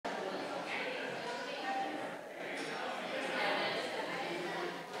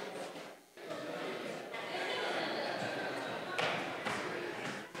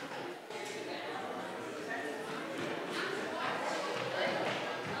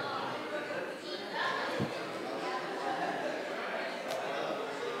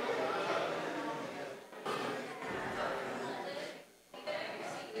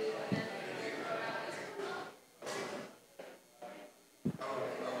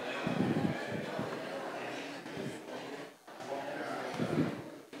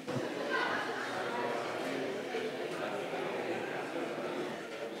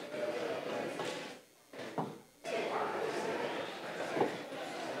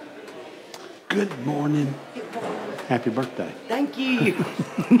Good morning. Happy birthday. Thank you.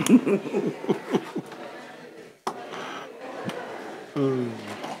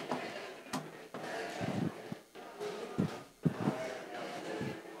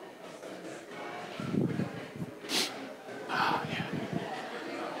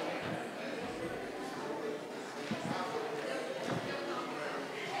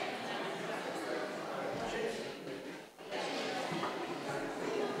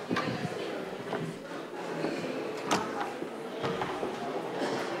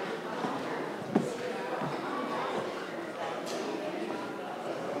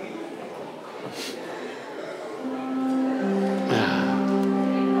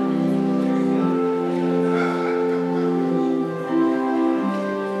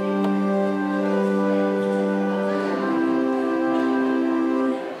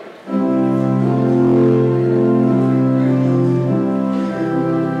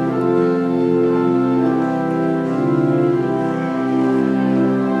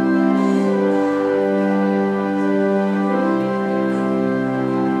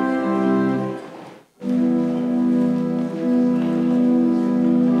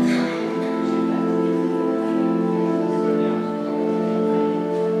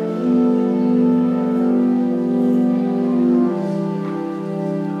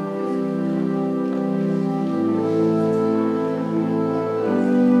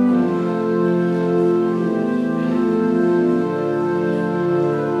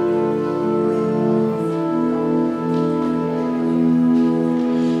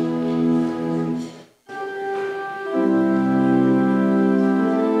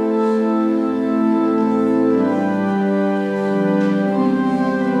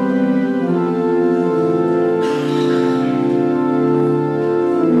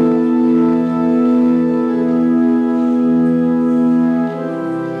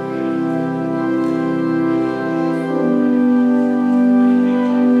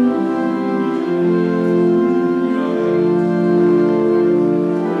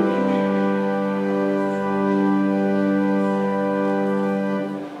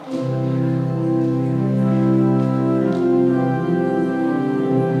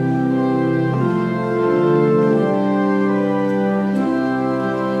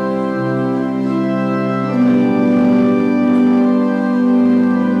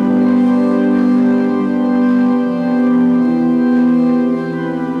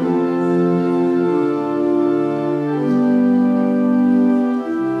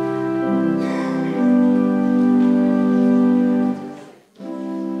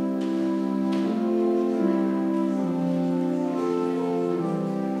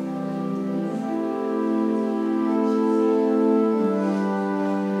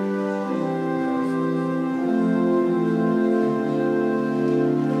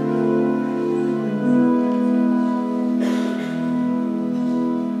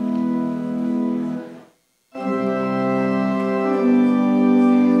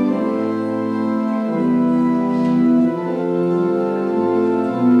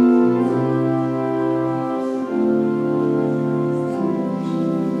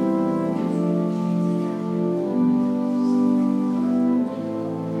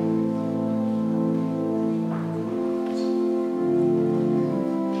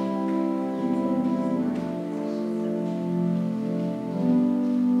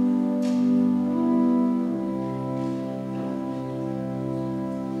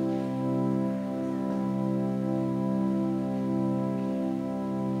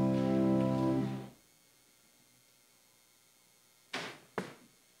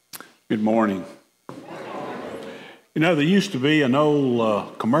 Good morning. You know, there used to be an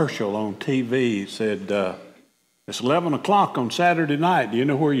old commercial on TV that said, it's 11 o'clock on Saturday night. Do you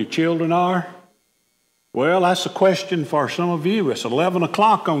know where your children are? Well, that's a question for some of you. It's 11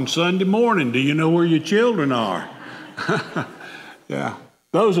 o'clock on Sunday morning. Do you know where your children are? Yeah.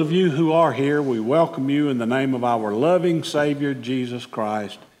 Those of you who are here, we welcome you in the name of our loving Savior, Jesus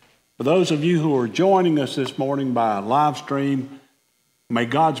Christ. For those of you who are joining us this morning by live stream, may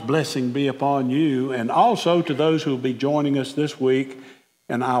God's blessing be upon you, and also to those who will be joining us this week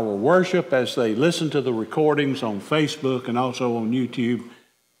in our worship as they listen to the recordings on Facebook and also on YouTube.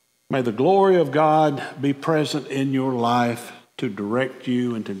 May the glory of God be present in your life to direct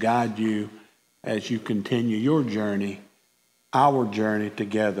you and to guide you as you continue your journey, our journey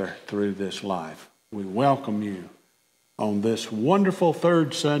together through this life. We welcome you on this wonderful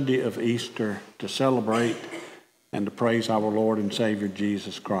third Sunday of Easter to celebrate and to praise our Lord and Savior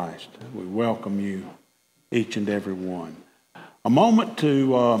Jesus Christ. We welcome you, each and every one. A moment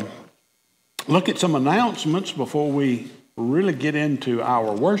to look at some announcements before we really get into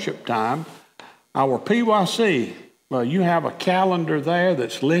our worship time. Our PYC, well, you have a calendar there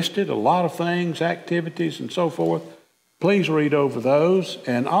that's listed, a lot of things, activities, and so forth. Please read over those.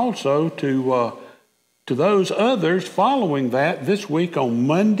 And also to those others following that, this week on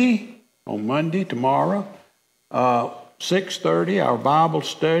Monday, tomorrow, 6:30, our Bible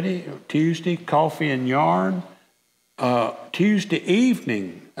study. Tuesday, coffee and yarn. Tuesday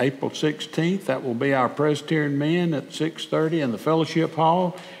evening, April 16th, that will be our Presbyterian men at 6:30 in the fellowship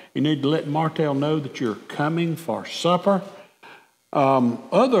hall. You need to let Martell know that you're coming for supper. On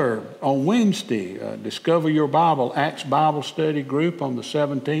Wednesday, Discover Your Bible, Acts Bible Study Group on the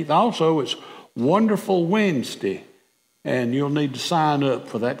 17th. Also, it's Wonderful Wednesday, and you'll need to sign up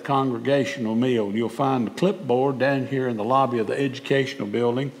for that congregational meal. You'll find the clipboard down here in the lobby of the educational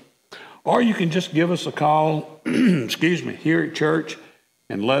building, or you can just give us a call, here at church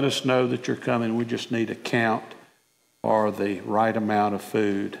and let us know that you're coming. We just need a count for the right amount of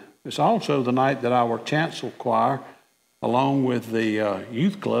food. It's also the night that our chancel choir, along with the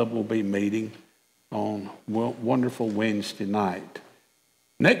youth club, will be meeting on Wonderful Wednesday night.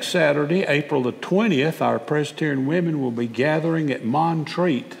 Next Saturday, April the 20th, our Presbyterian women will be gathering at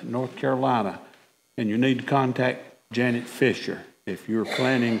Montreat, North Carolina, and you need to contact Janet Fisher if you're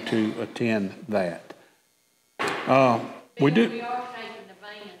planning to attend that. We are taking the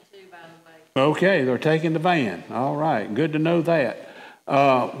van too, by the way. Okay, they're taking the van. All right, good to know that.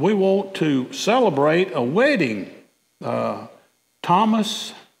 We want to celebrate a wedding.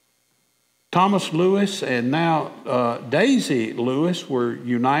 Thomas Lewis and now Daisy Lewis were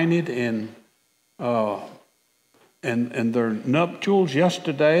united in their nuptials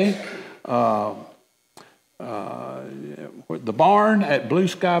yesterday. The barn at Blue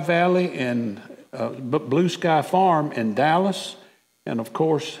Sky Valley and Blue Sky Farm in Dallas, and of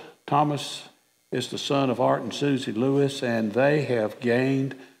course Thomas is the son of Art and Susie Lewis, and they have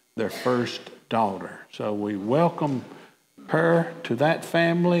gained their first daughter. So we welcome her to that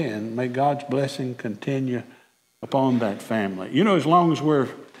family, and may God's blessing continue upon that family. You know, as long as we're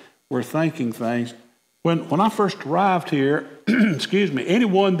thinking things, when I first arrived here,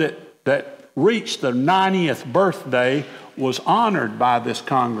 anyone that reached their 90th birthday was honored by this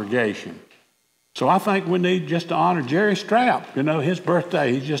congregation. So I think we need just to honor Jerry Strapp. You know, his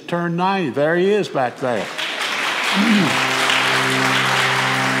birthday, he just turned 90. There he is back there.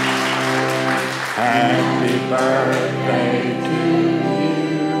 Happy birthday to you.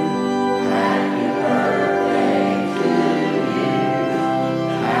 Happy birthday to you.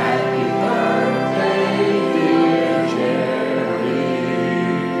 Happy birthday, dear Jerry.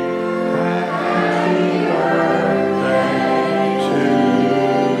 Happy birthday to you.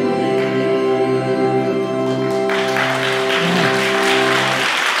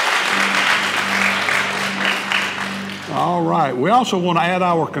 All right. We also want to add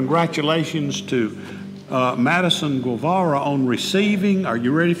our congratulations to Madison Guevara on receiving, are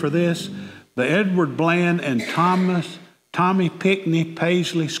you ready for this? The Edward Bland and Tommy Pickney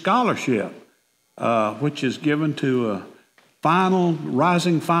Paisley Scholarship, which is given to a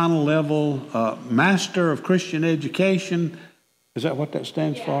rising final level Master of Christian Education. Is that what that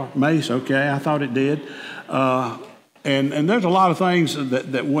stands for? MACE, okay, I thought it did. And there's a lot of things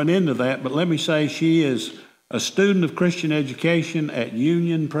that went into that, but let me say she is a student of Christian education at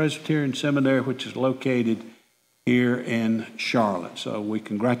Union Presbyterian Seminary, which is located here in Charlotte. So we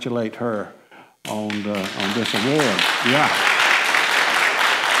congratulate her on this award. Yeah.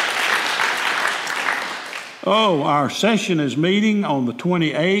 Oh, our session is meeting on the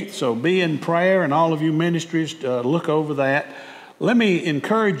 28th, so be in prayer, and all of you ministries look over that. Let me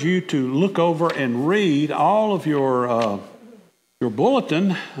encourage you to look over and read all of your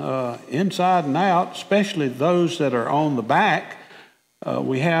bulletin inside and out, especially those that are on the back.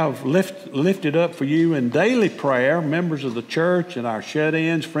 We have lifted up for you in daily prayer members of the church and our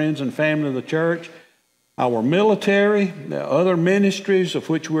shut-ins, friends and family of the church, our military, the other ministries of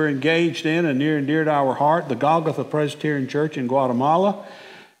which we're engaged in and near and dear to our heart, the Golgotha Presbyterian Church in Guatemala,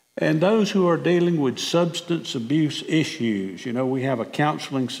 and those who are dealing with substance abuse issues. You know, we have a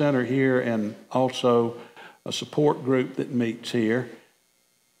counseling center here and also a support group that meets here.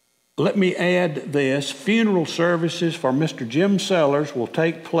 Let me add this. Funeral services for Mr. Jim Sellers will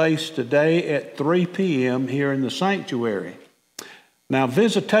take place today at 3 p.m. here in the sanctuary. Now,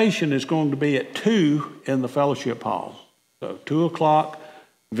 visitation is going to be at 2 in the fellowship hall. So 2 o'clock,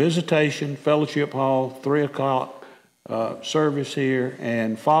 visitation, fellowship hall, 3 o'clock service here.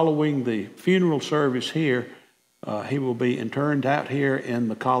 And following the funeral service here, he will be interned out here in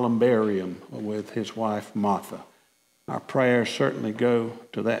the columbarium with his wife, Martha. Our prayers certainly go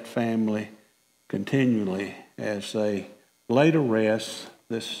to that family continually as they lay to rest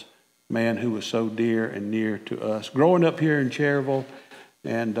this man who was so dear and near to us. Growing up here in Cherryville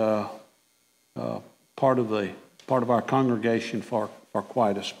and part of our congregation for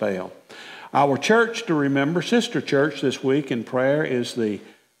quite a spell. Our church to remember, sister church this week in prayer is the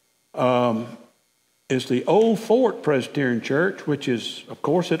Old Fort Presbyterian Church, which is, of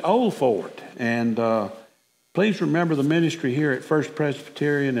course, at Old Fort. And please remember the ministry here at First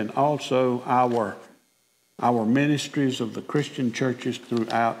Presbyterian and also our ministries of the Christian churches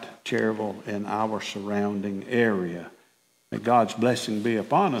throughout Cherryville and our surrounding area. May God's blessing be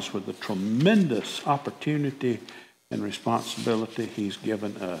upon us with the tremendous opportunity and responsibility He's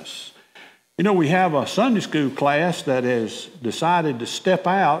given us. You know, we have a Sunday school class that has decided to step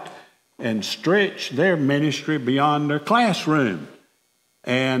out and stretch their ministry beyond their classroom.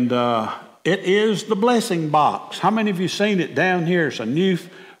 And it is the blessing box. How many of you seen it down here? It's a new,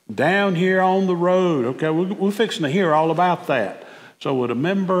 down here on the road. Okay, we're fixing to hear all about that. So would a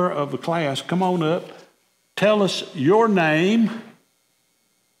member of the class come on up, tell us your name.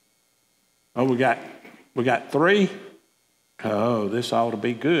 Oh, we got three. Oh, this ought to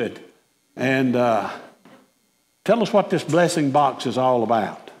be good. And tell us what this blessing box is all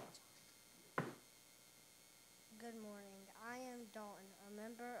about.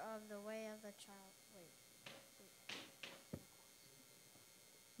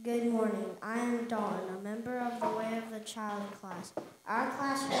 Good morning. I am Dalton, a member of the Way of the Child class. Our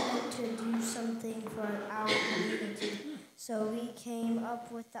class wanted to do something for our community, so we came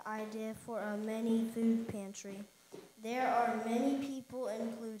up with the idea for a mini food pantry. There are many people,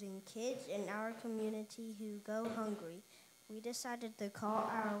 including kids, in our community who go hungry. We decided to call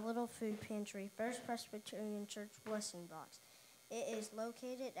our little food pantry First Presbyterian Church Blessing Box. It is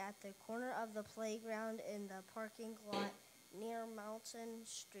located at the corner of the playground in the parking lot near Mountain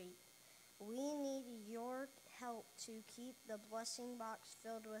Street. We need your help to keep the blessing box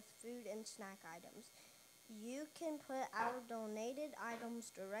filled with food and snack items. You can put our donated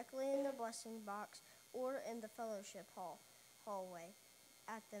items directly in the blessing box or in the fellowship hallway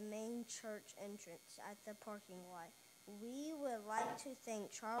at the main church entrance at the parking lot. We would like to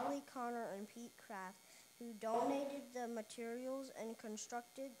thank Charlie Connor and Pete Kraft, who donated the materials and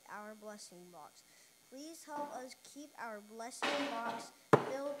constructed our blessing box. Please help us keep our blessing box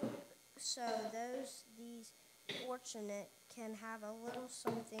filled so these fortunate can have a little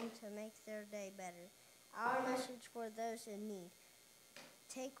something to make their day better. Our message for those in need: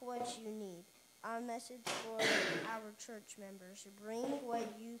 take what you need. Our message for our church members: bring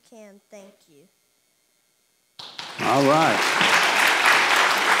what you can. Thank you. All right.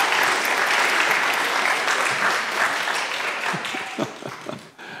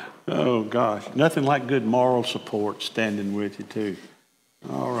 Oh, gosh. Nothing like good moral support standing with you, too.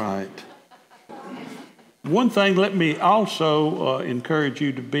 All right. One thing let me also encourage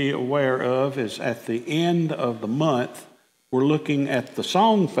you to be aware of is at the end of the month, we're looking at the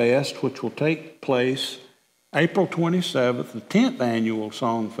Song Fest, which will take place April 27th, the 10th annual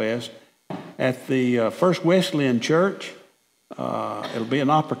Song Fest at the First Wesleyan Church. It'll be an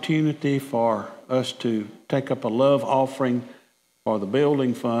opportunity for us to take up a love offering for the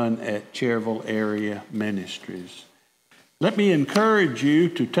building fund at Cherryville Area Ministries. Let me encourage you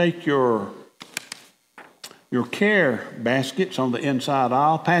to take your care baskets on the inside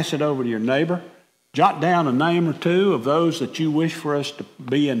aisle, pass it over to your neighbor, jot down a name or two of those that you wish for us to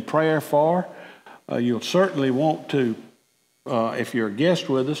be in prayer for. You'll certainly want to, if you're a guest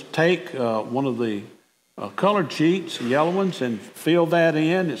with us, take one of the colored sheets, yellow ones, and fill that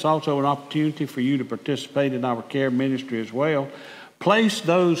in. It's also an opportunity for you to participate in our care ministry as well. Place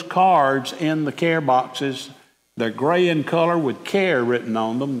those cards in the care boxes. They're gray in color with care written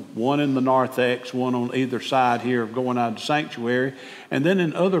on them, one in the narthex, one on either side here going out of the sanctuary, and then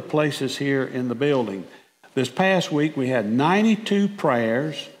in other places here in the building. This past week we had 92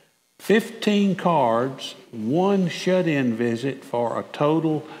 prayers, 15 cards, one shut-in visit for a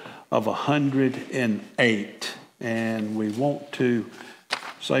total of 108. And we want to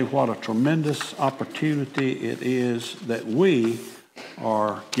say what a tremendous opportunity it is that we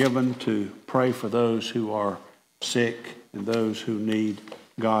are given to pray for those who are sick and those who need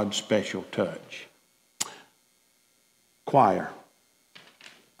God's special touch. Choir.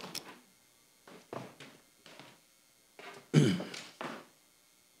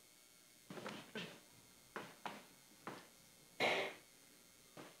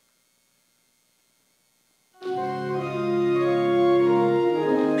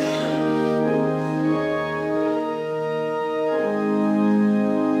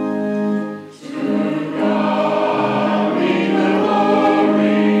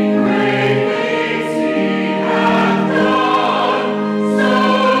 Glory, great things he hath done.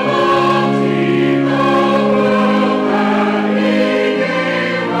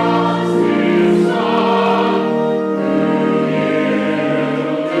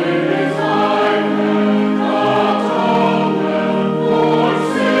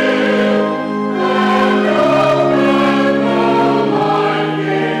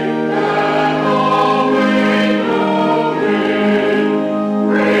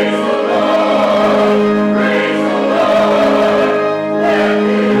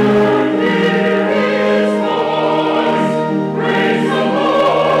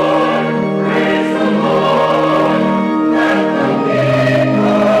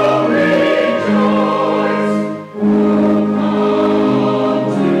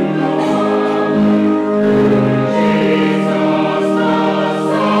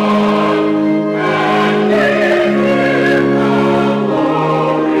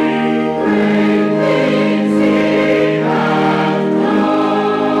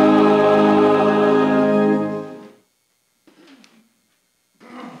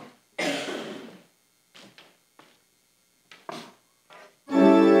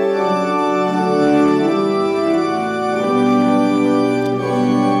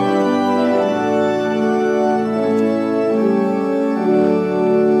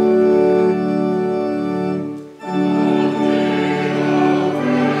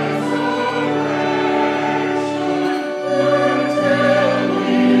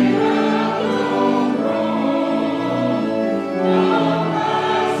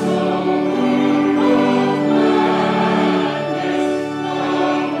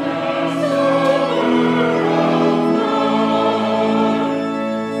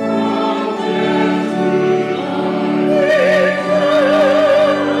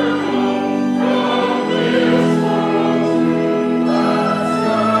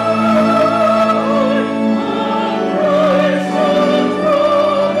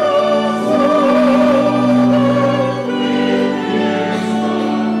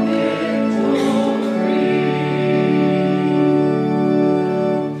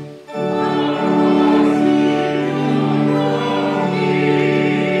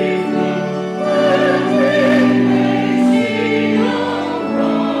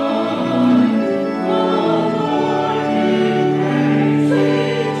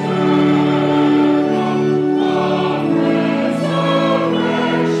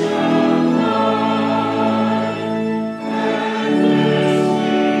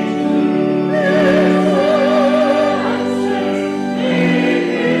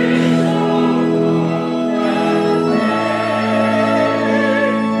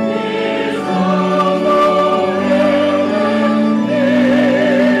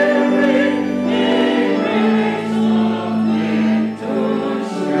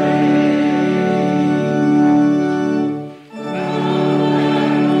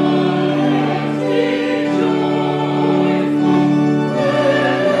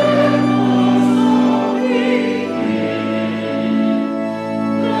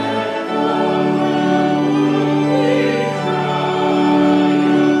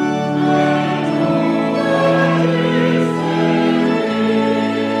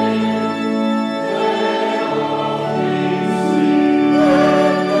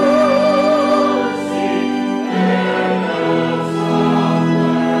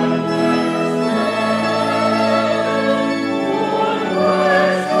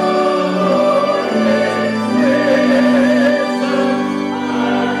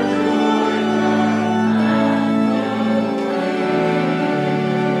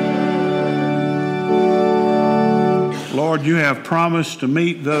 Lord, you have promised to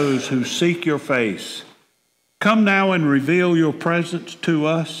meet those who seek your face. Come now and reveal your presence to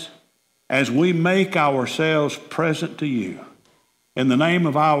us as we make ourselves present to you. In the name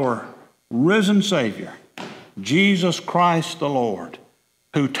of our risen Savior, Jesus Christ the Lord,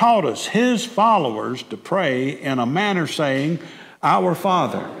 who taught us, his followers, to pray in a manner saying, Our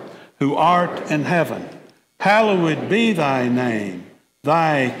Father, who art in heaven, hallowed be thy name.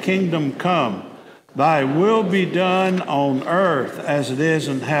 Thy kingdom come. Thy will be done on earth as it is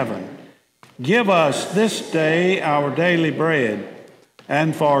in heaven. Give us this day our daily bread,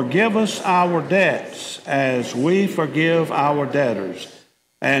 and forgive us our debts as we forgive our debtors.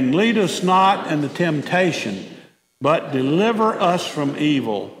 And lead us not into temptation, but deliver us from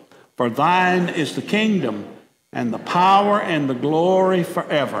evil. For thine is the kingdom, and the power, and the glory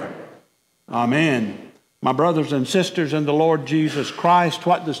forever. Amen. My brothers and sisters in the Lord Jesus Christ,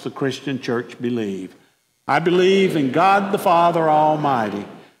 what does the Christian church believe? I believe in God the Father Almighty,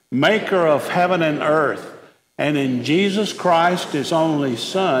 maker of heaven and earth, and in Jesus Christ, his only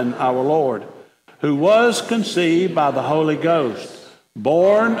Son, our Lord, who was conceived by the Holy Ghost,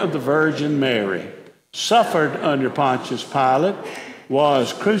 born of the Virgin Mary, suffered under Pontius Pilate,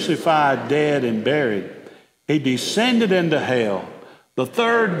 was crucified, dead, and buried. He descended into hell. The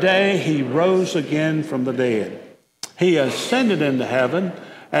third day he rose again from the dead. He ascended into heaven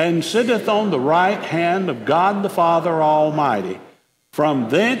and sitteth on the right hand of God the Father Almighty. From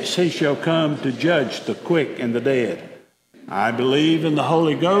thence he shall come to judge the quick and the dead. I believe in the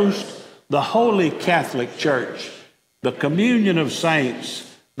Holy Ghost, the holy Catholic Church, the communion of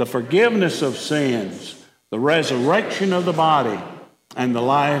saints, the forgiveness of sins, the resurrection of the body, and the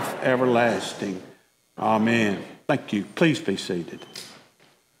life everlasting. Amen. Thank you. Please be seated.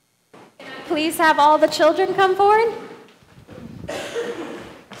 Please have all the children come forward.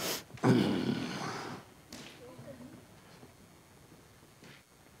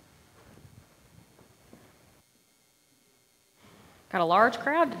 Got a large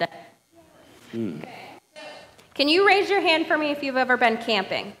crowd today. Okay. Can you raise your hand for me if you've ever been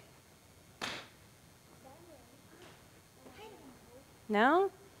camping?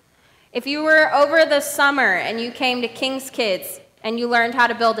 No? If you were over the summer and you came to King's Kids and you learned how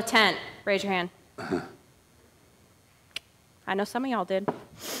to build a tent, raise your hand. I know some of y'all did.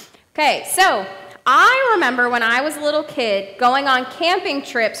 Okay, so I remember when I was a little kid going on camping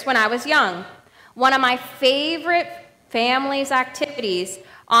trips when I was young. One of my favorite family's activities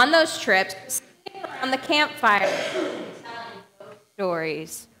on those trips was sitting around the campfire and telling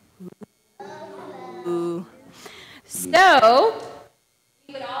stories. Ooh. So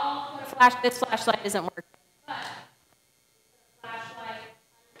we would all this flashlight isn't working, but flashlight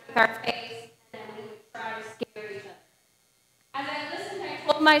with our face, and then we would try to scare each other. As I listened,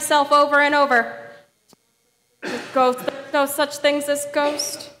 I told myself over and over, ghost, there's no such things as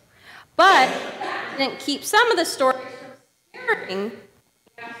ghost. But that didn't keep some of the stories from scaring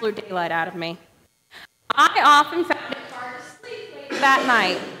the absolute daylight out of me. I often found it hard to sleep late that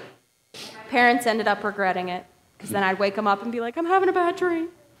night. My parents ended up regretting it, because then I'd wake them up and be like, I'm having a bad dream.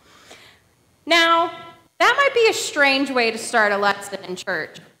 Now, that might be a strange way to start a lesson in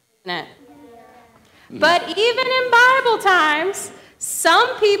church, isn't it? But even in Bible times,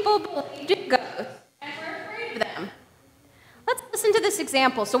 some people believed in ghosts and were afraid of them. Let's listen to this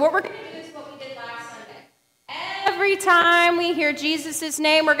example. So what we're going to do is what we did last Sunday. Every time we hear Jesus'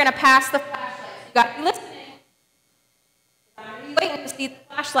 name, we're going to pass the flashlight. You got to be listening. I'm waiting to see the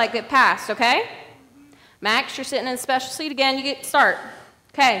flashlight get passed, okay? Max, you're sitting in a special seat again. You get to start.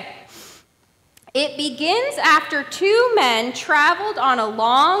 Okay. It begins after two men traveled on a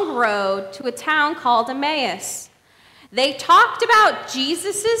long road to a town called Emmaus. They talked about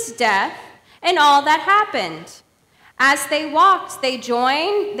Jesus' death and all that happened. As they walked, they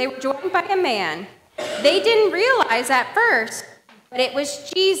were joined by a man. They didn't realize at first, but it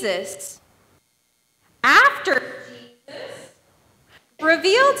was Jesus. After Jesus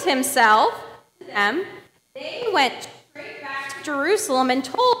revealed himself to them, they went straight back to Jerusalem and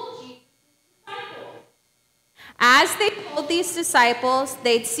told As they told these disciples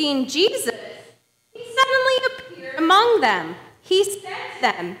they'd seen Jesus, he suddenly appeared among them. He said to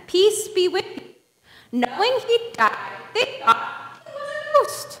them, "Peace be with you." Knowing he died, they thought he was a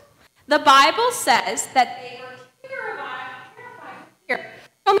ghost. The Bible says that they were terrified. Here,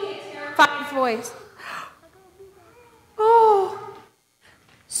 show me a terrified voice. Oh.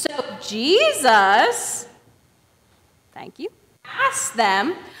 So Jesus, thank you, asked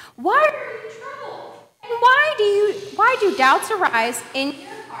them, "Why are you troubled? And why do doubts arise in your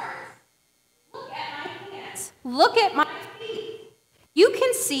hearts? Look at my hands. Look at my feet. You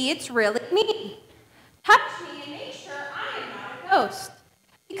can see it's really me. Touch me and make sure ghost,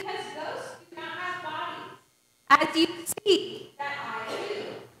 because ghosts do not have bodies, as you see that I do.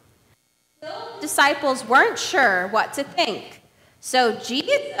 The disciples weren't sure what to think, so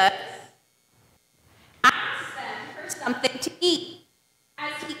Jesus asked them for something to eat.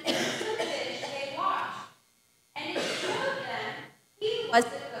 As he ate the fish, they watched, and it showed them he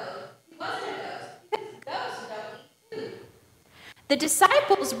wasn't a ghost, because ghosts don't eat food. The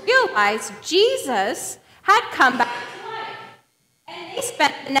disciples realized Jesus had come back to life, and they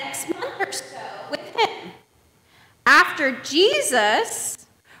spent the next month or so with him. After Jesus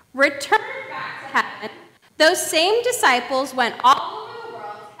returned back to heaven, those same disciples went all over the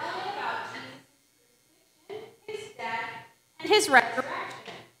world telling about Jesus' crucifixion, his death, and his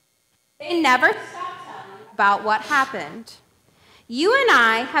resurrection. They never stopped telling about what happened. You and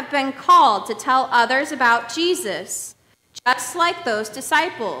I have been called to tell others about Jesus, just like those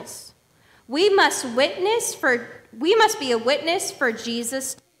disciples. We must be a witness for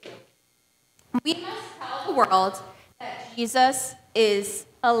Jesus. We must tell the world that Jesus is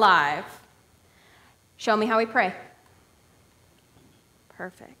alive. Show me how we pray.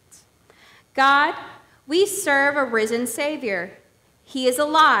 Perfect. God, we serve a risen Savior. He is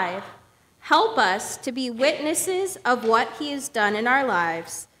alive. Help us to be witnesses of what he has done in our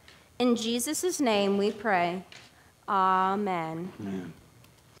lives. In Jesus' name we pray. Amen. Amen.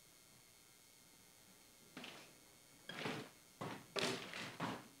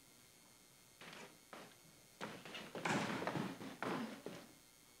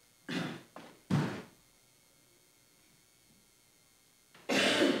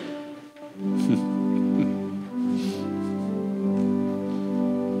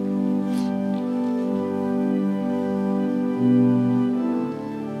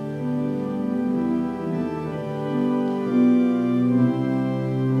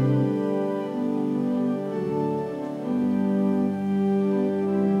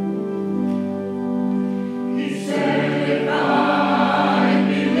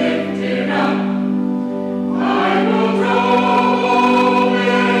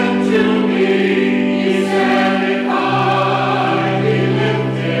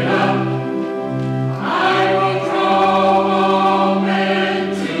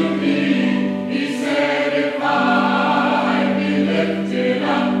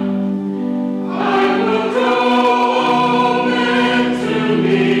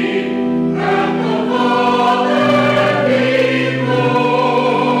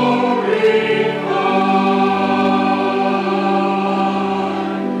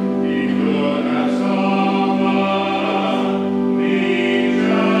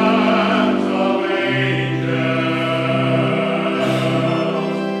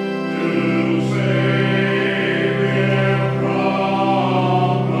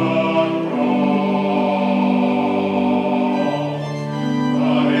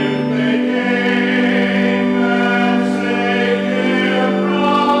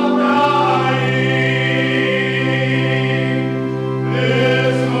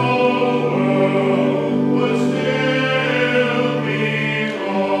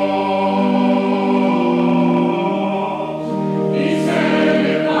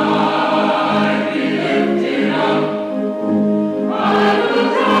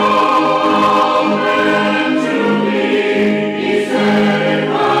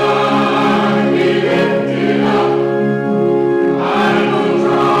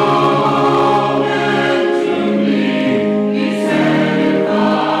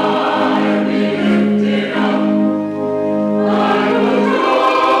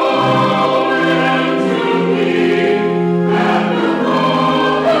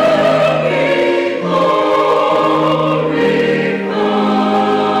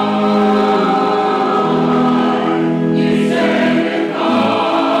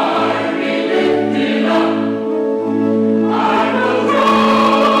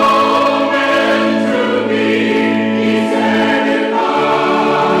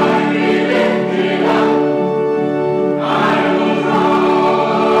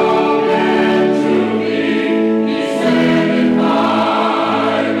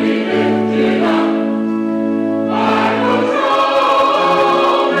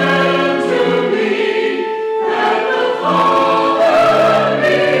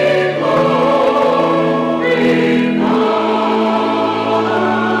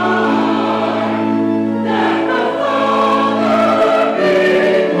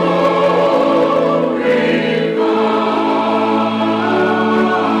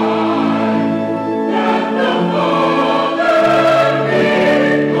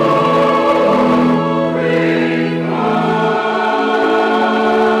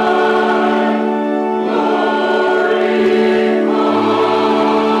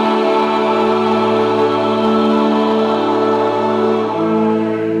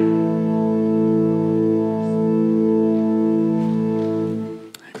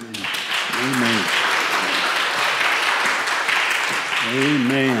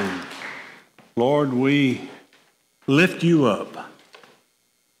 Amen. Lord, we lift you up.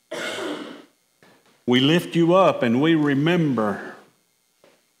 We lift you up and we remember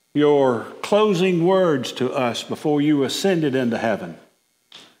your closing words to us before you ascended into heaven,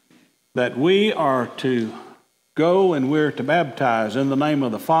 that we are to go and we're to baptize in the name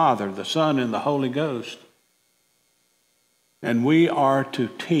of the Father, the Son, and the Holy Ghost. And we are to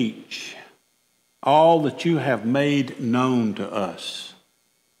teach all that you have made known to us.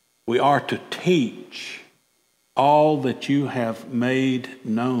 We are to teach all that you have made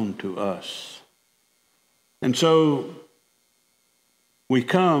known to us. And so we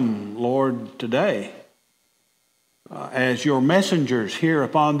come, Lord, today as your messengers here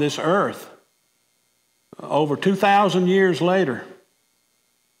upon this earth, over 2,000 years later,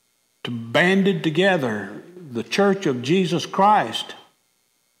 to banded together the Church of Jesus Christ,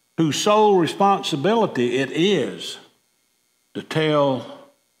 whose sole responsibility it is to tell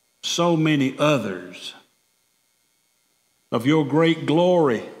so many others of your great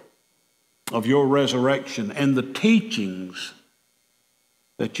glory, of your resurrection, and the teachings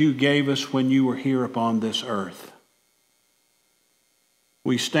that you gave us when you were here upon this earth.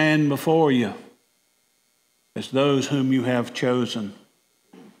 We stand before you as those whom you have chosen.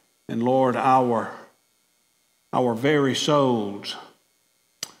 And Lord, our very souls,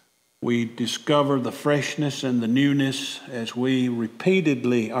 we discover the freshness and the newness as we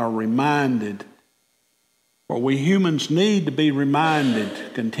repeatedly are reminded, for we humans need to be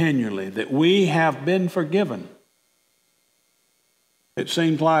reminded continually that we have been forgiven. It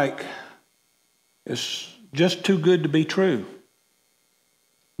seems like it's just too good to be true.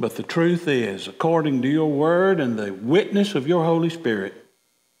 But the truth is, according to your word and the witness of your Holy Spirit,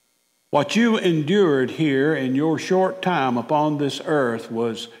 what you endured here in your short time upon this earth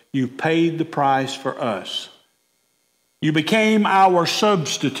was you paid the price for us. You became our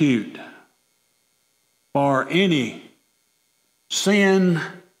substitute for any sin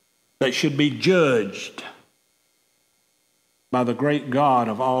that should be judged by the great God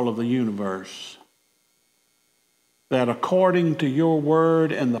of all of the universe. That according to your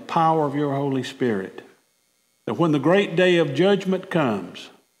word and the power of your Holy Spirit, that when the great day of judgment comes,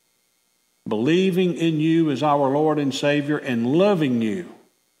 believing in you as our Lord and Savior and loving you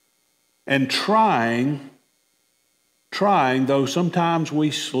and trying, though sometimes we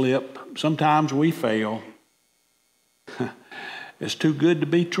slip, sometimes we fail. It's too good to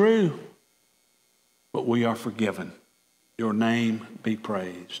be true, but we are forgiven. Your name be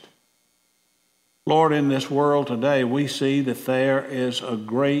praised. Lord, in this world today, we see that there is a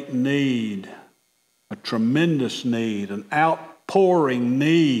great need, a tremendous need, an outpouring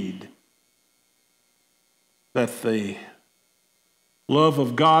need that the love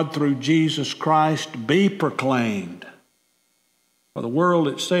of God through Jesus Christ be proclaimed. For the world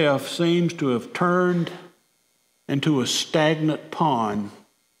itself seems to have turned into a stagnant pond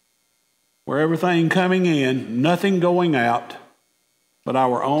where everything coming in, nothing going out, but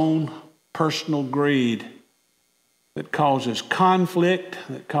our own personal greed that causes conflict,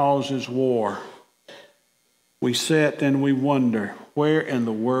 that causes war. We sit and we wonder, where in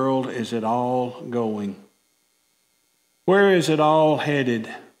the world is it all going? Where is it all headed?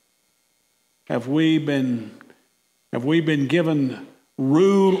 Have we been given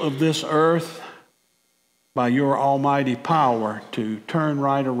rule of this earth by your almighty power to turn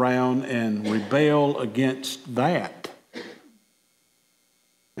right around and rebel against that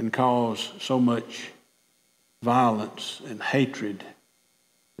and cause so much violence and hatred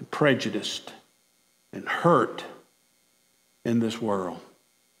and prejudice and hurt in this world?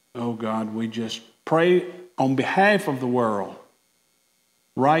 Oh God, we just pray on behalf of the world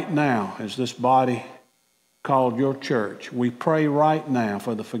right now as this body called your church. We pray right now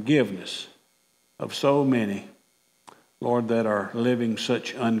for the forgiveness of so many, Lord, that are living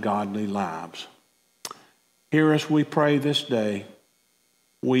such ungodly lives. Hear us, we pray this day.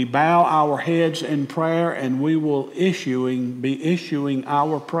 We bow our heads in prayer, and we will be issuing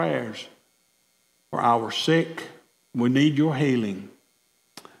our prayers for our sick. We need your healing.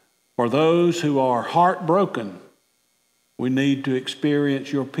 For those who are heartbroken, we need to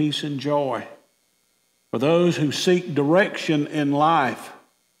experience your peace and joy. For those who seek direction in life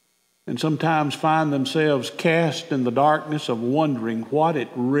and sometimes find themselves cast in the darkness of wondering what it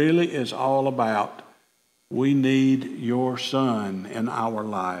really is all about, we need your Son in our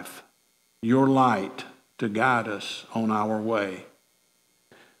life, your light to guide us on our way.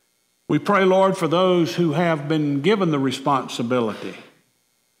 We pray, Lord, for those who have been given the responsibility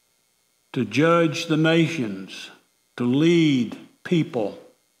to judge the nations, to lead people,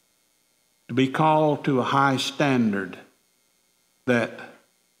 to be called to a high standard, that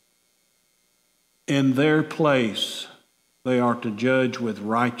in their place they are to judge with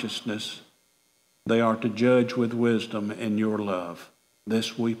righteousness. They are to judge with wisdom and your love.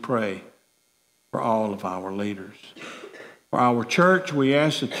 This we pray for all of our leaders. For our church, we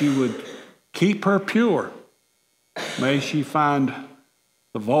ask that you would keep her pure. May she find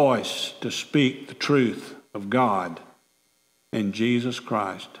the voice to speak the truth of God and Jesus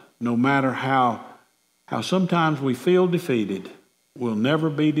Christ. No matter how sometimes we feel defeated, we'll never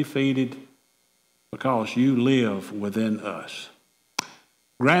be defeated because you live within us.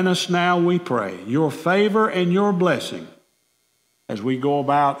 Grant us now, we pray, your favor and your blessing as we go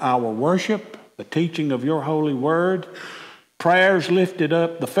about our worship, the teaching of your holy word, prayers lifted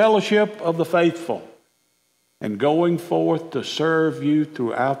up, the fellowship of the faithful, and going forth to serve you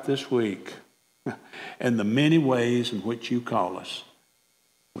throughout this week and the many ways in which you call us.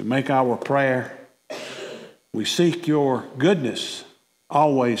 We make our prayer. We seek your goodness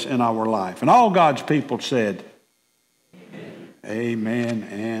always in our life. And all God's people said, amen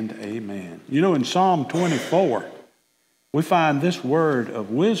and amen. You know, in Psalm 24, we find this word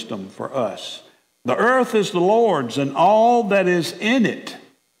of wisdom for us. The earth is the Lord's and all that is in it,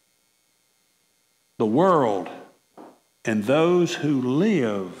 the world and those who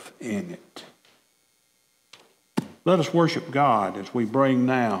live in it. Let us worship God as we bring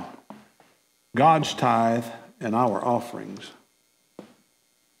now God's tithe and our offerings.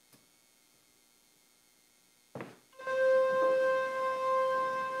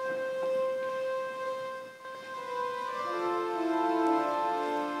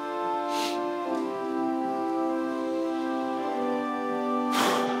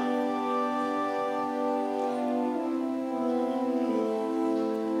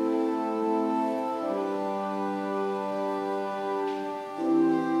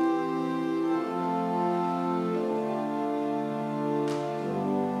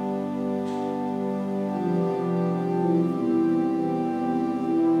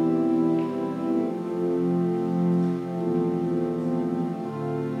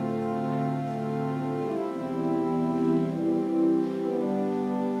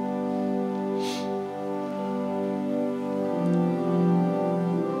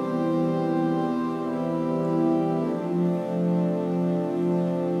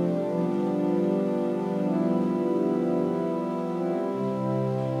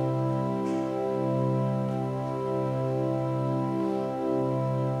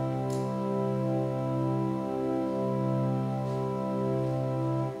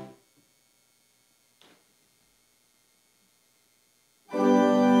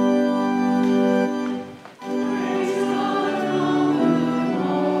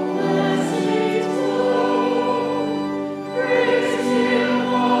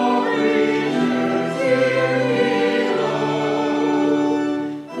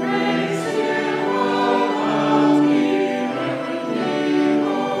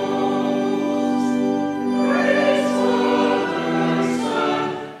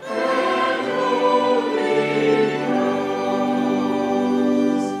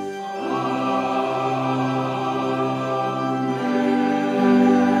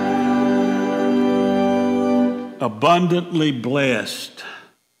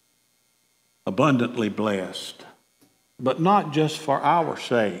 Abundantly blessed, but not just for our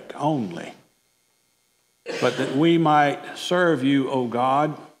sake only, but that we might serve you, O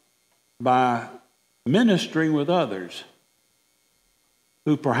God, by ministering with others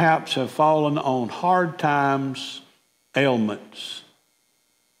who perhaps have fallen on hard times, ailments,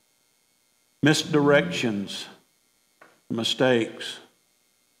 misdirections, mistakes.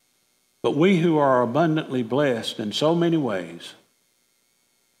 But we who are abundantly blessed in so many ways,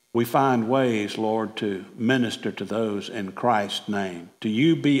 we find ways, Lord, to minister to those in Christ's name. To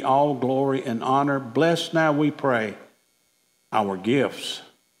you be all glory and honor. Bless now, we pray, our gifts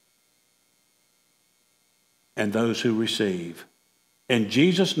and those who receive. In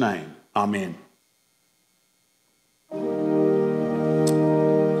Jesus' name, amen.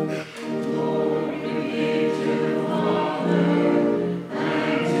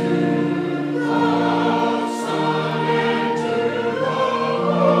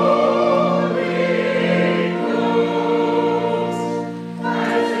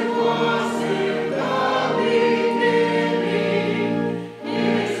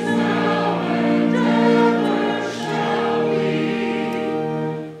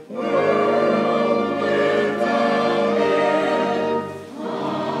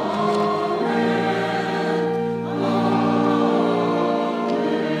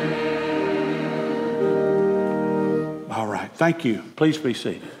 Thank you. Please be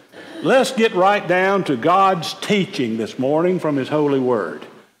seated. let's get right down to God's teaching this morning from His holy word.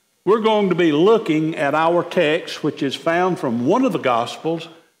 We're going to be looking at our text, which is found from one of the Gospels,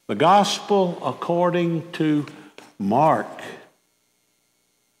 the Gospel according to Mark.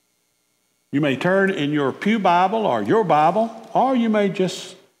 You may turn in your pew Bible or your Bible, or you may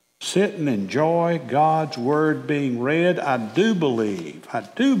just sit and enjoy God's word being read. I do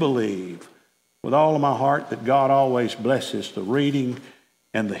believe with all of my heart that God always blesses the reading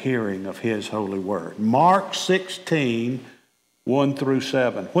and the hearing of His holy word. Mark 16, 1 through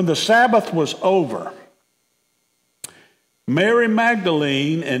 7. When the Sabbath was over, Mary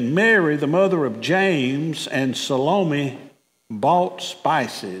Magdalene and Mary, the mother of James, and Salome bought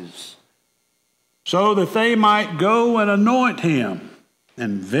spices so that they might go and anoint him.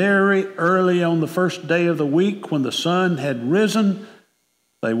 And very early on the first day of the week, when the sun had risen,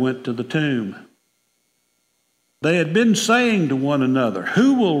 they went to the tomb. They had been saying to one another,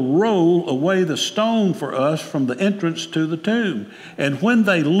 "Who will roll away the stone for us from the entrance to the tomb?" And when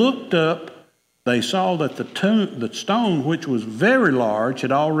they looked up, they saw that the stone, which was very large,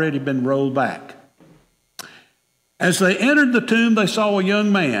 had already been rolled back. As they entered the tomb, they saw a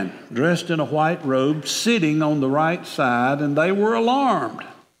young man dressed in a white robe sitting on the right side, and they were alarmed.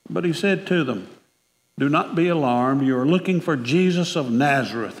 But he said to them, "Do not be alarmed. You are looking for Jesus of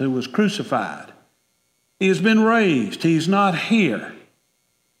Nazareth, who was crucified. He has been raised. He's not here.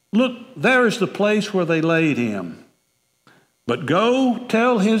 Look, there is the place where they laid him. But go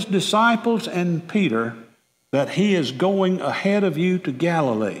tell his disciples and Peter that he is going ahead of you to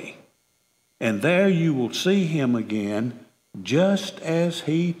Galilee, and there you will see him again, just as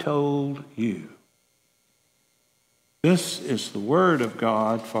he told you." This is the word of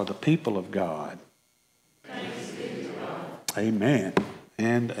God for the people of God. Thanks be to God. Amen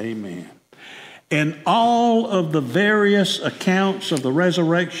and amen. In all of the various accounts of the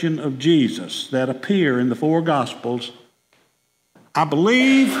resurrection of Jesus that appear in the four Gospels, I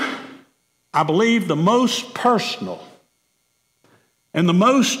believe the most personal and the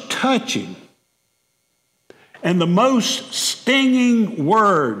most touching and the most stinging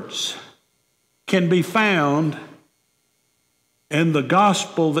words can be found in the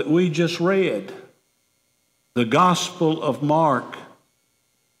gospel that we just read, the Gospel of Mark.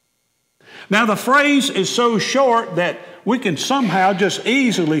 Now, the phrase is so short that we can somehow just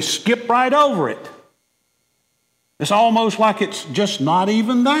easily skip right over it. It's almost like it's just not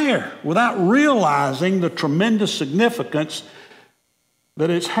even there, without realizing the tremendous significance that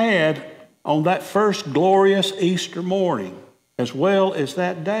it's had on that first glorious Easter morning, as well as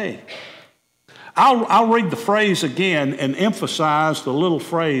that day. I'll read the phrase again and emphasize the little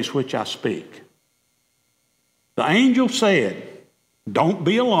phrase which I speak. The angel said, "Don't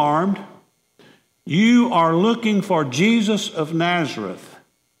be alarmed. You are looking for Jesus of Nazareth,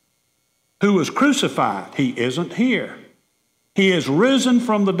 who was crucified. He isn't here. He is risen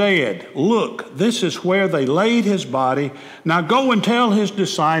from the dead. Look, this is where they laid his body. Now go and tell his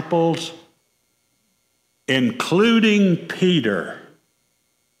disciples," including Peter,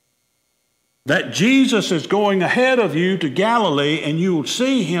 "that Jesus is going ahead of you to Galilee, and you will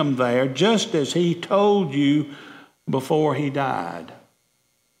see him there, just as he told you before he died."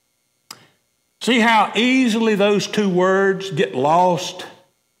 See how easily those two words get lost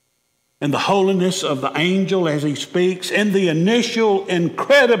in the holiness of the angel as he speaks, in the initial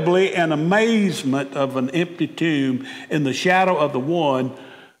incredibly and amazement of an empty tomb in the shadow of the one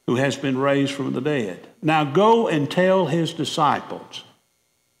who has been raised from the dead. Now go and tell his disciples,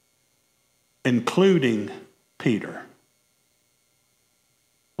 including Peter.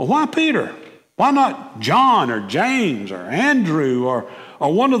 Well, why Peter? Why not John or James or Andrew or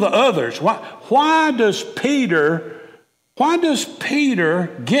one of the others? Why does Peter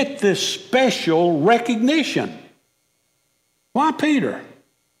get this special recognition? Why Peter?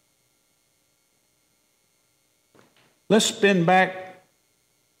 Let's spin back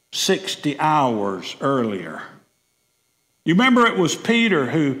 60 hours earlier. You remember it was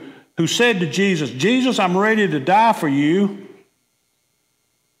Peter who said to Jesus, "Jesus, I'm ready to die for you."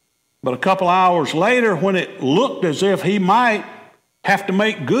 But a couple hours later, when it looked as if he might have to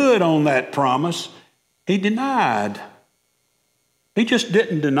make good on that promise, he denied. He just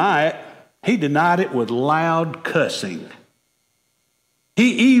didn't deny it. He denied it with loud cussing.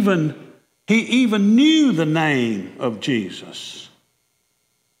 He even knew the name of Jesus.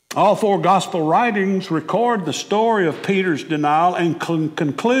 All four gospel writings record the story of Peter's denial and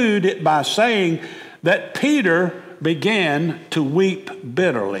conclude it by saying that Peter began to weep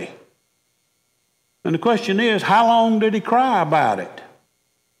bitterly. And the question is, how long did he cry about it?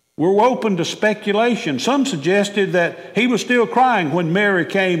 We're open to speculation. Some suggested that he was still crying when Mary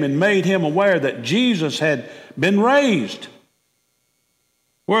came and made him aware that Jesus had been raised.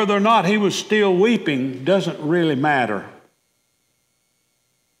 Whether or not he was still weeping doesn't really matter,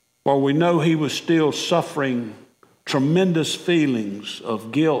 for we know he was still suffering tremendous feelings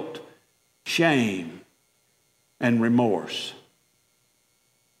of guilt, shame, and remorse.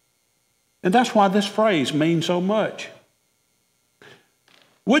 And that's why this phrase means so much.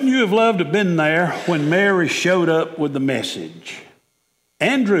 Wouldn't you have loved to have been there when Mary showed up with the message?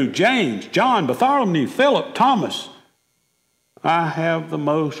 Andrew, James, John, Bartholomew, Philip, Thomas. I have the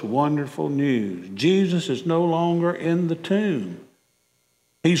most wonderful news. Jesus is no longer in the tomb.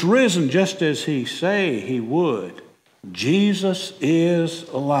 He's risen just as he said he would. Jesus is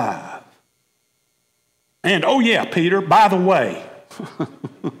alive. And, oh yeah, Peter, by the way,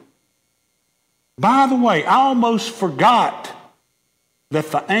 I almost forgot that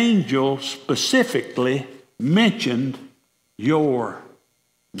the angel specifically mentioned your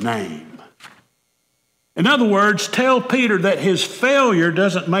name. In other words, tell Peter that his failure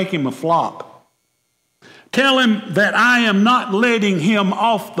doesn't make him a flop. Tell him that I am not letting him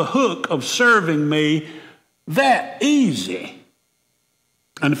off the hook of serving me that easy.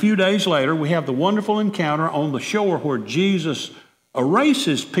 And a few days later, we have the wonderful encounter on the shore where Jesus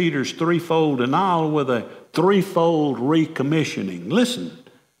erases Peter's threefold denial with a threefold recommissioning. Listen,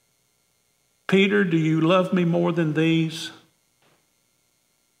 Peter, do you love me more than these?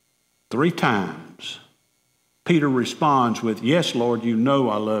 3 times. Peter responds with, yes, Lord, you know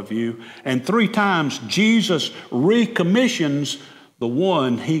I love you. And 3 times Jesus recommissions the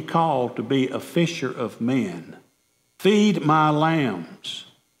one he called to be a fisher of men. Feed my lambs.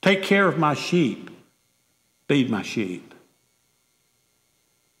 Take care of my sheep. Feed my sheep.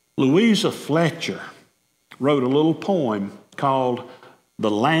 Louisa Fletcher wrote a little poem called The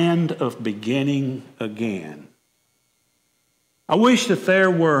Land of Beginning Again. I wish that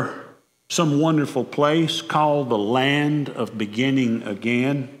there were some wonderful place called the Land of Beginning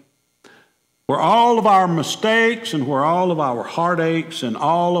Again, where all of our mistakes and where all of our heartaches and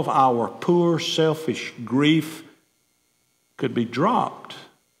all of our poor selfish grief could be dropped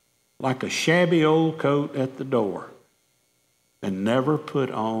like a shabby old coat at the door and never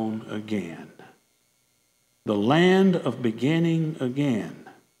put on again. The land of beginning again.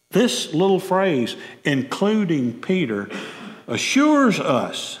 This little phrase, including Peter, assures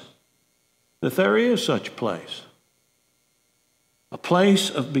us that there is such a place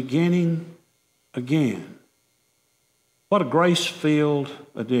of beginning again. What a grace-filled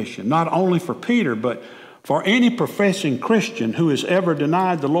addition, not only for Peter, but for any professing Christian who has ever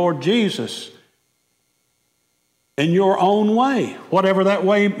denied the Lord Jesus in your own way, whatever that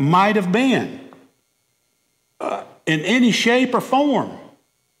way might have been, in any shape or form.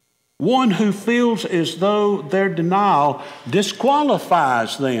 One who feels as though their denial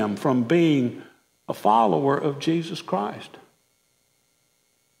disqualifies them from being a follower of Jesus Christ.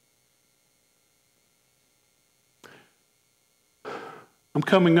 I'm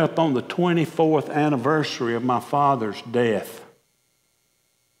coming up on the 24th anniversary of my father's death.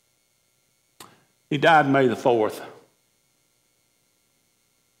 He died May the 4th.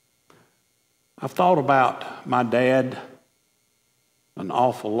 I've thought about my dad an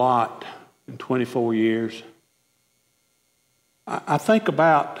awful lot in 24 years. I think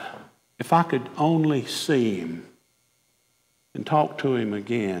about if I could only see him and talk to him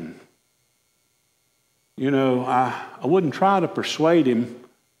again. You know, I wouldn't try to persuade him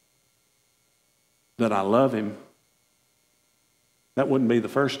that I love him. That wouldn't be the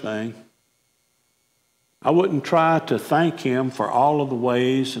first thing. I wouldn't try to thank him for all of the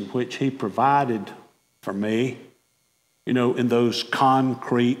ways in which he provided for me, you know, in those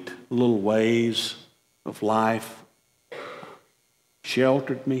concrete little ways of life.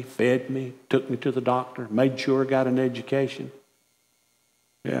 Sheltered me, fed me, took me to the doctor, made sure I got an education.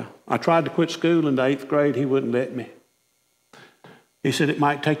 Yeah, I tried to quit school in the 8th grade. He wouldn't let me. He said, it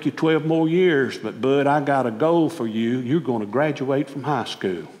might take you 12 more years, but Bud, I got a goal for you. You're going to graduate from high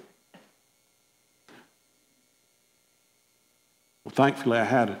school. Well, thankfully,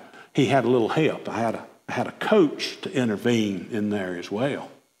 he had a little help. I had a coach to intervene in there as well,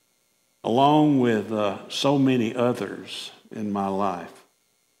 along with so many others in my life.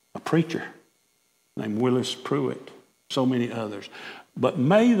 A preacher named Willis Pruitt, so many others. But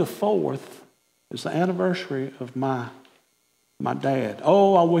May the 4th is the anniversary of my dad.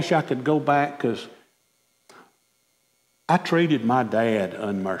 Oh, I wish I could go back because I treated my dad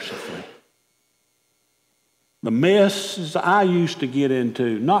unmercifully. The messes I used to get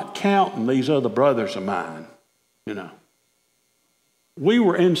into, not counting these other brothers of mine, you know. we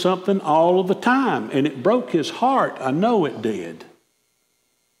were in something all of the time, and it broke his heart. I know it did.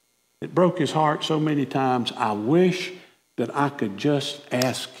 It broke his heart so many times. I wish that I could just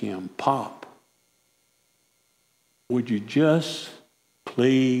ask him, Pop, would you just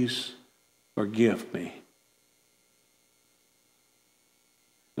please forgive me?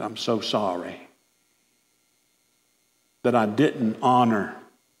 I'm so sorry that I didn't honor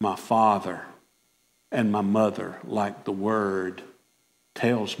my father and my mother like the Word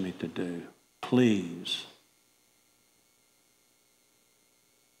tells me to do. Please.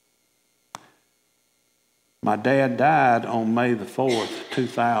 My dad died on May the 4th,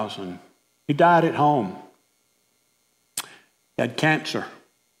 2000. He died at home. He had cancer.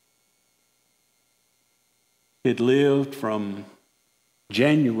 He'd lived from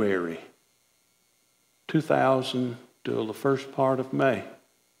January 2000 till the first part of May.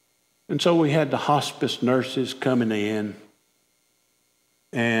 And so we had the hospice nurses coming in.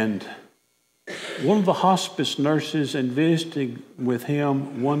 And one of the hospice nurses visited with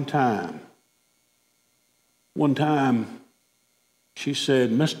him one time. One time, she said,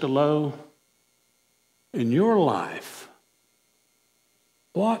 Mr. Lowe, in your life,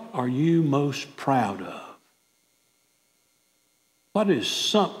 what are you most proud of? What is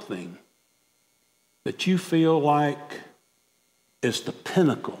something that you feel like is the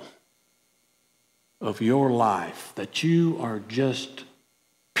pinnacle of your life, that you are just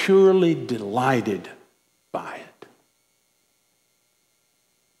purely delighted by it?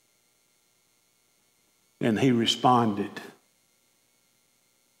 And he responded,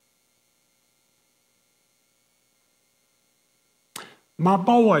 my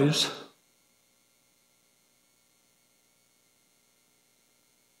boys.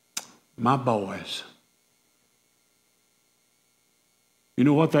 My boys. You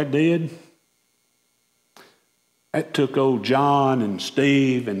know what that did? That took old John and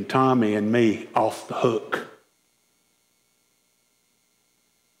Steve and Tommy and me off the hook.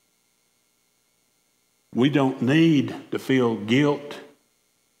 We don't need to feel guilt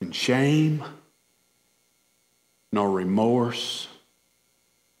and shame nor remorse.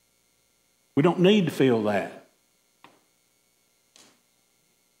 We don't need to feel that.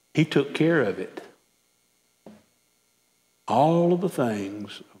 He took care of it. All of the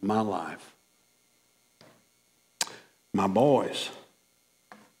things of my life. My boys.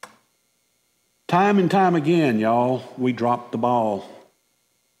 Time and time again, y'all, we drop the ball.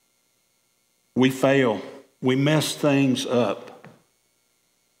 We fail. We mess things up.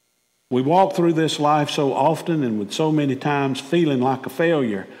 We walk through this life so often and with so many times feeling like a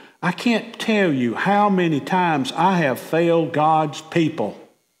failure. I can't tell you how many times I have failed God's people.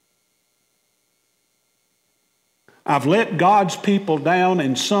 I've let God's people down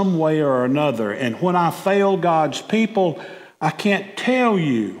in some way or another. And when I fail God's people, I can't tell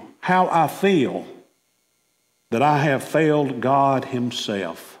you how I feel that I have failed God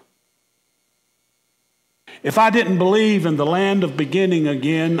Himself. If I didn't believe in the land of beginning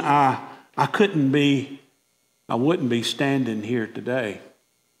again, I wouldn't be standing here today.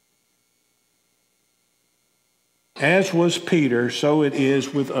 As was Peter, so it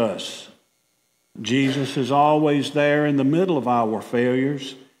is with us. Jesus is always there in the middle of our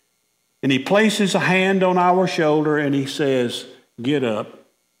failures, and He places a hand on our shoulder and He says, get up.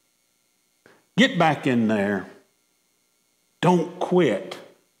 Get back in there. Don't quit.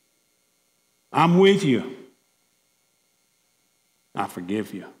 I'm with you. I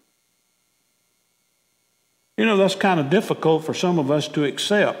forgive you. You know, that's kind of difficult for some of us to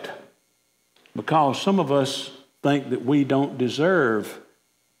accept because some of us think that we don't deserve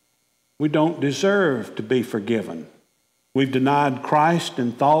to be forgiven. We've denied Christ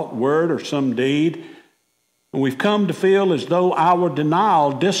in thought, word, or some deed, and we've come to feel as though our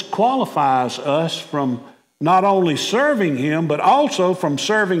denial disqualifies us from not only serving Him, but also from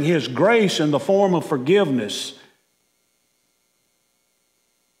serving His grace in the form of forgiveness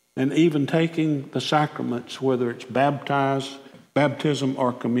and even taking the sacraments, whether it's baptism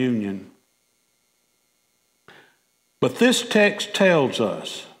or communion. But this text tells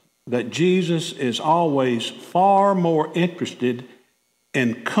us that Jesus is always far more interested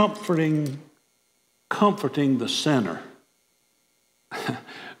in comforting the sinner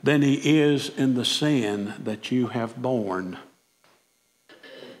than He is in the sin that you have borne.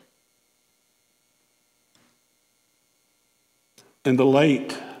 In the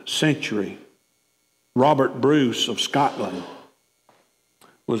late century, Robert Bruce of Scotland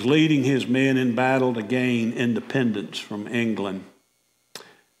was leading his men in battle to gain independence from England.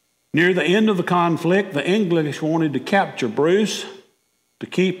 Near the end of the conflict, the English wanted to capture Bruce to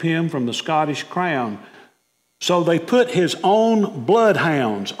keep him from the Scottish crown. So they put his own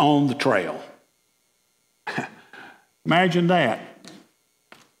bloodhounds on the trail. Imagine that.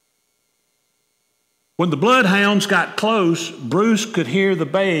 When the bloodhounds got close, Bruce could hear the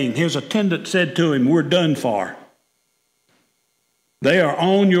baying. His attendant said to him, "We're done for. They are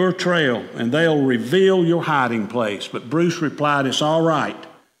on your trail, and they'll reveal your hiding place." But Bruce replied, "It's all right."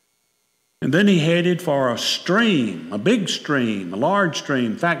 And then he headed for a stream, a big stream, a large stream.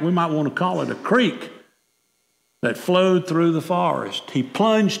 In fact, we might want to call it a creek that flowed through the forest. He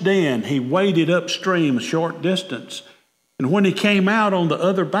plunged in. He waded upstream a short distance. And when he came out on the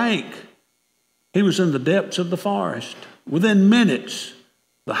other bank, he was in the depths of the forest. Within minutes,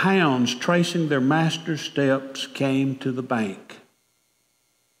 the hounds, tracing their master's steps, came to the bank.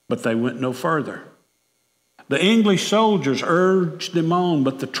 But they went no further. The English soldiers urged them on,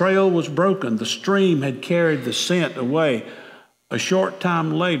 but the trail was broken. The stream had carried the scent away. A short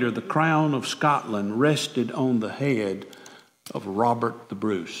time later, the crown of Scotland rested on the head of Robert the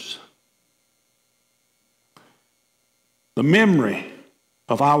Bruce. The memory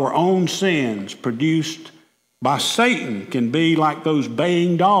of our own sins produced by Satan can be like those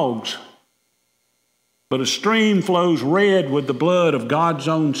baying dogs. But a stream flows red with the blood of God's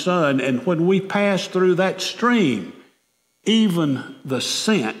own Son, and when we pass through that stream, even the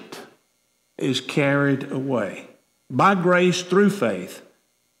scent is carried away. By grace through faith,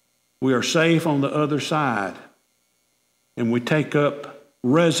 we are safe on the other side, and we take up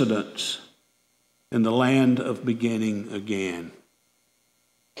residence in the land of beginning again.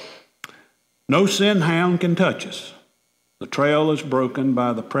 No sin hound can touch us. The trail is broken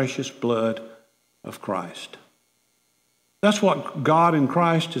by the precious blood of Christ. That's what God in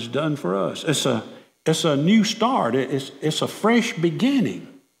Christ has done for us. It's a new start. It's a fresh beginning.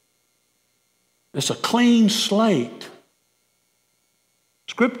 It's a clean slate.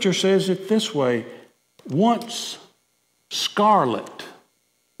 Scripture says it this way: once scarlet,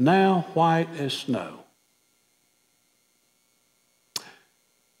 now white as snow.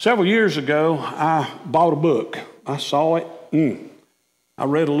 Several years ago, I bought a book. I saw it. I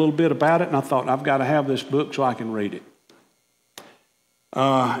read a little bit about it, and I thought, I've got to have this book so I can read it.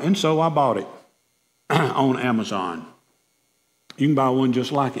 And so I bought it on Amazon. You can buy one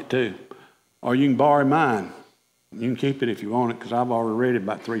just like it, too. Or you can borrow mine. You can keep it if you want it, because I've already read it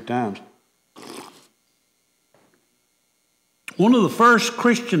about 3 times. One of the first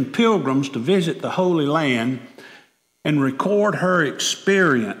Christian pilgrims to visit the Holy Land and record her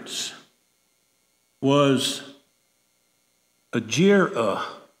experience was Ajira.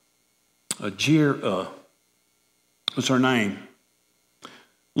 Ajira was her name.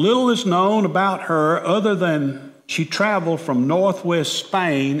 Little is known about her other than she traveled from northwest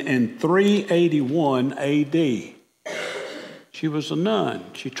Spain in 381 A.D. She was a nun.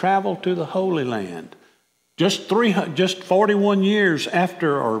 She traveled to the Holy Land. Just 41 years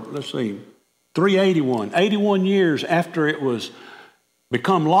after, or let's see, 81 years after it was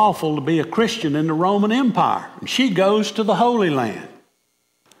become lawful to be a Christian in the Roman Empire. And she goes to the Holy Land.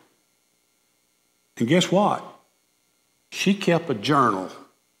 And guess what? She kept a journal.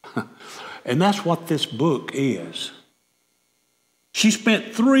 And that's what this book is. She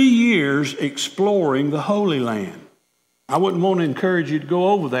spent 3 years exploring the Holy Land. I wouldn't want to encourage you to go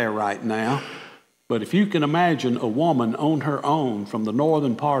over there right now, but if you can imagine a woman on her own from the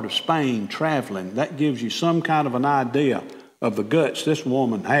northern part of Spain traveling, that gives you some kind of an idea of the guts this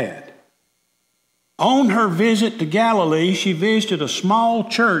woman had. On her visit to Galilee, she visited a small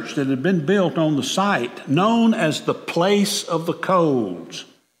church that had been built on the site, known as the Place of the Coals,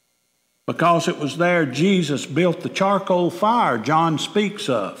 because it was there Jesus built the charcoal fire John speaks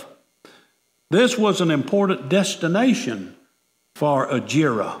of. This was an important destination for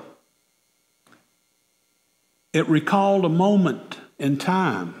Ajira. It recalled a moment in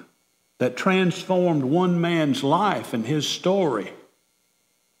time that transformed one man's life, and his story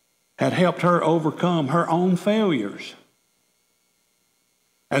had helped her overcome her own failures.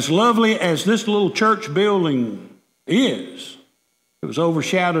 As lovely as this little church building is, it was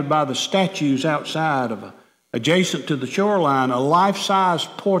overshadowed by the statues outside of adjacent to the shoreline, a life-size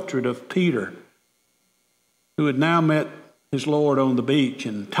portrait of Peter, who had now met his Lord on the beach,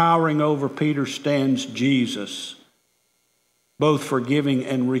 and towering over Peter stands Jesus, both forgiving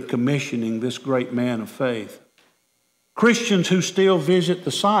and recommissioning this great man of faith. Christians who still visit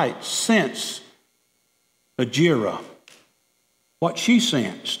the site sense Ajira, what she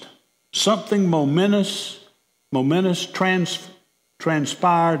sensed. Something momentous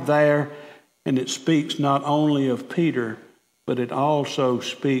transpired there, and it speaks not only of Peter, but it also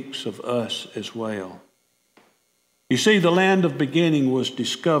speaks of us as well. You see, the land of beginning was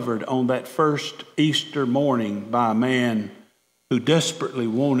discovered on that first Easter morning by a man who desperately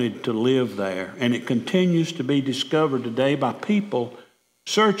wanted to live there. And it continues to be discovered today by people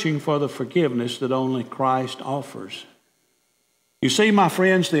searching for the forgiveness that only Christ offers. You see, my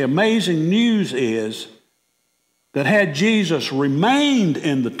friends, the amazing news is that had Jesus remained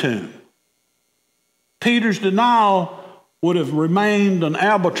in the tomb, Peter's denial would have remained an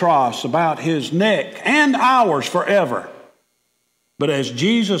albatross about his neck and ours forever. But as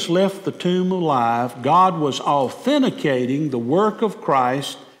Jesus left the tomb alive, God was authenticating the work of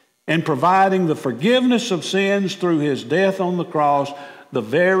Christ and providing the forgiveness of sins through his death on the cross, the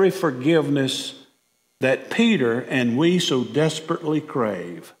very forgiveness that Peter and we so desperately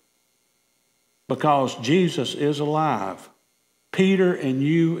crave. Because Jesus is alive, Peter and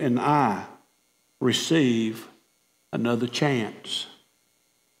you and I receive another chance.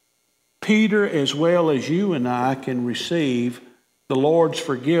 Peter, as well as you and I, can receive the Lord's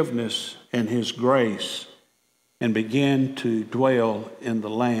forgiveness and his grace and begin to dwell in the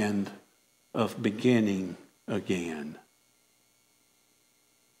land of beginning again.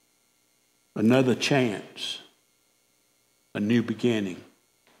 Another chance, a new beginning.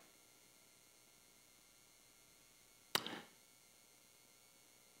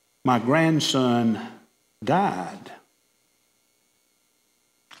 My grandson died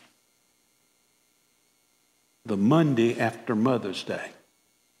the Monday after Mother's Day.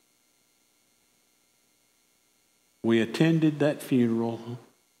 We attended that funeral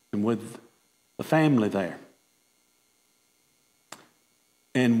and with the family there.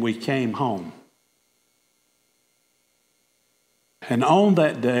 And we came home. And on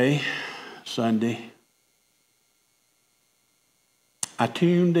that day, Sunday, I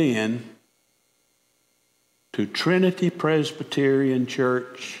tuned in to Trinity Presbyterian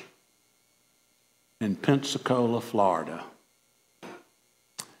Church in Pensacola, Florida.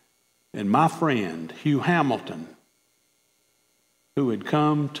 And my friend, Hugh Hamilton, who had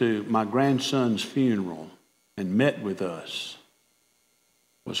come to my grandson's funeral and met with us,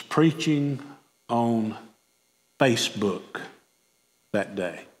 was preaching on Facebook that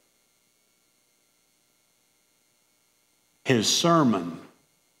day. His sermon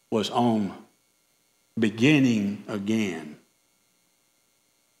was on beginning again.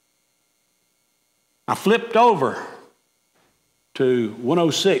 I flipped over to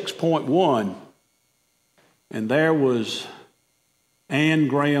 106.1, and there was Anne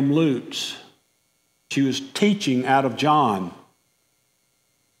Graham Lutz. She was teaching out of John,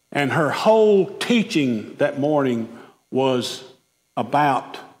 and her whole teaching that morning was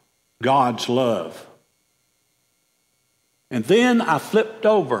about God's love. And then I flipped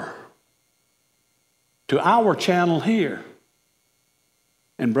over to our channel here,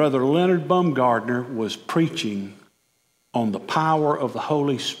 and Brother Leonard Baumgardner was preaching on the power of the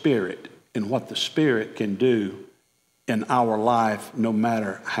Holy Spirit and what the Spirit can do in our life, no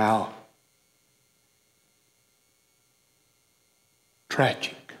matter how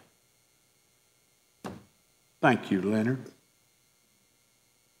tragic. Thank you, Leonard.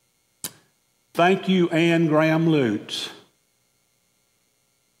 Thank you, Anne Graham Lutz.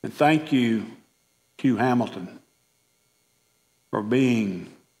 And thank you, Hugh Hamilton, for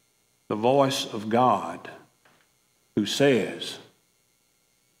being the voice of God who says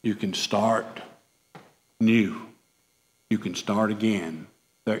you can start new. You can start again.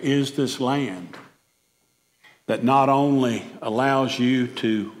 There is this land that not only allows you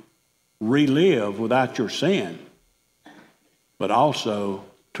to relive without your sin, but also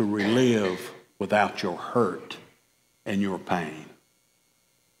to relive without your hurt and your pain.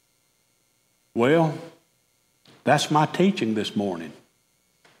 Well, that's my teaching this morning.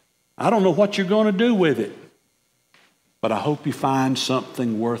 I don't know what you're going to do with it, but I hope you find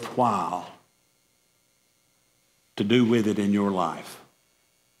something worthwhile to do with it in your life.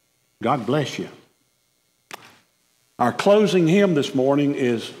 God bless you. Our closing hymn this morning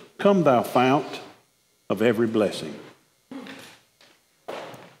is "Come Thou Fount of Every Blessing."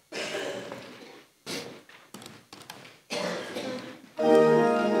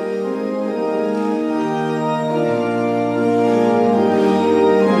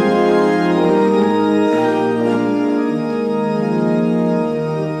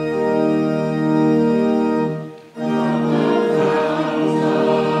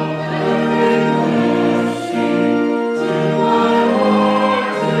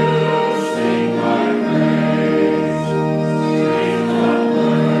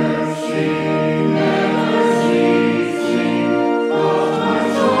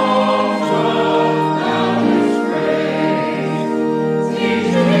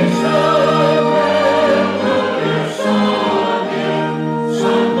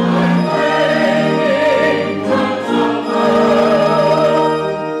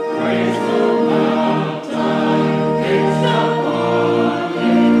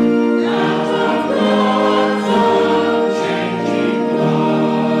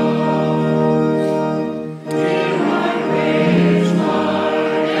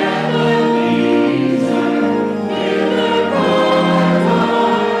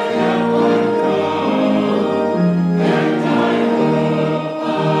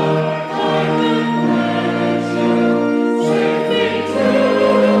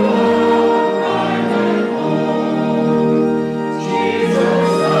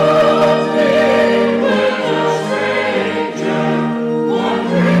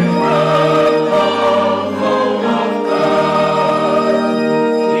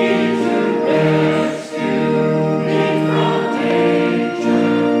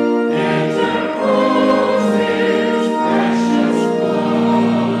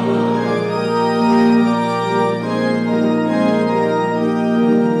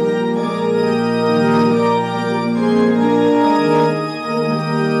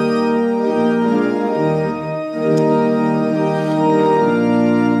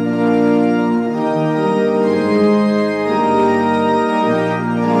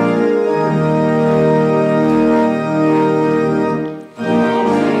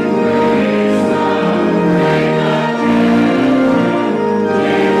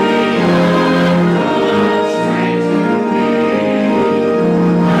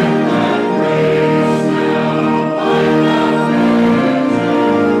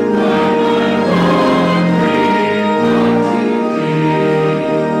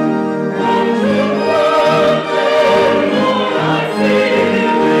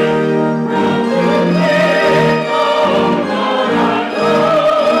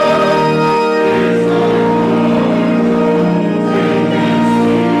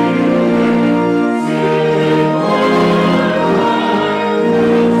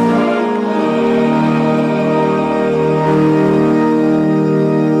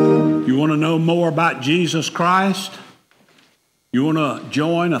 want to know more about Jesus Christ? You want to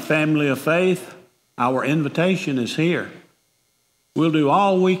join a family of faith? Our invitation is here. We'll do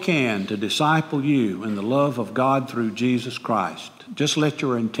all we can to disciple you in the love of God through Jesus Christ. Just let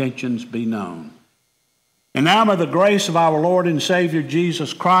your intentions be known. And now may the grace of our Lord and Savior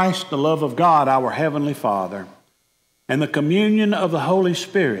Jesus Christ, the love of God, our Heavenly Father, and the communion of the Holy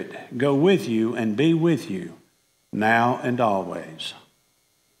Spirit go with you and be with you now and always.